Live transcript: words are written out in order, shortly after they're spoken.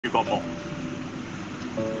You got more.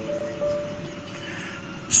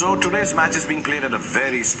 So today's match is being played at a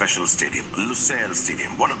very special stadium, Lusail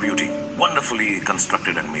Stadium. What a beauty, wonderfully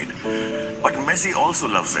constructed and made. But Messi also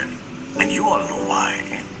loves it, and you all know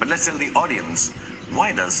why. But let's tell the audience,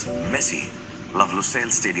 why does Messi love Lusail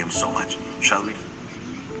Stadium so much? Shall we?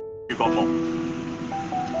 You got more.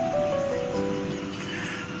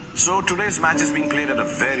 So today's match is being played at a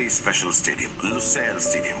very special stadium, Lusail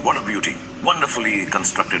Stadium. What a beauty, wonderfully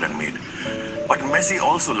constructed and made. But Messi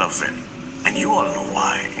also loves it, and you all know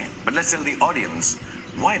why. But let's tell the audience,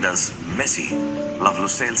 why does Messi love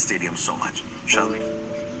Lusail Stadium so much? Shall we?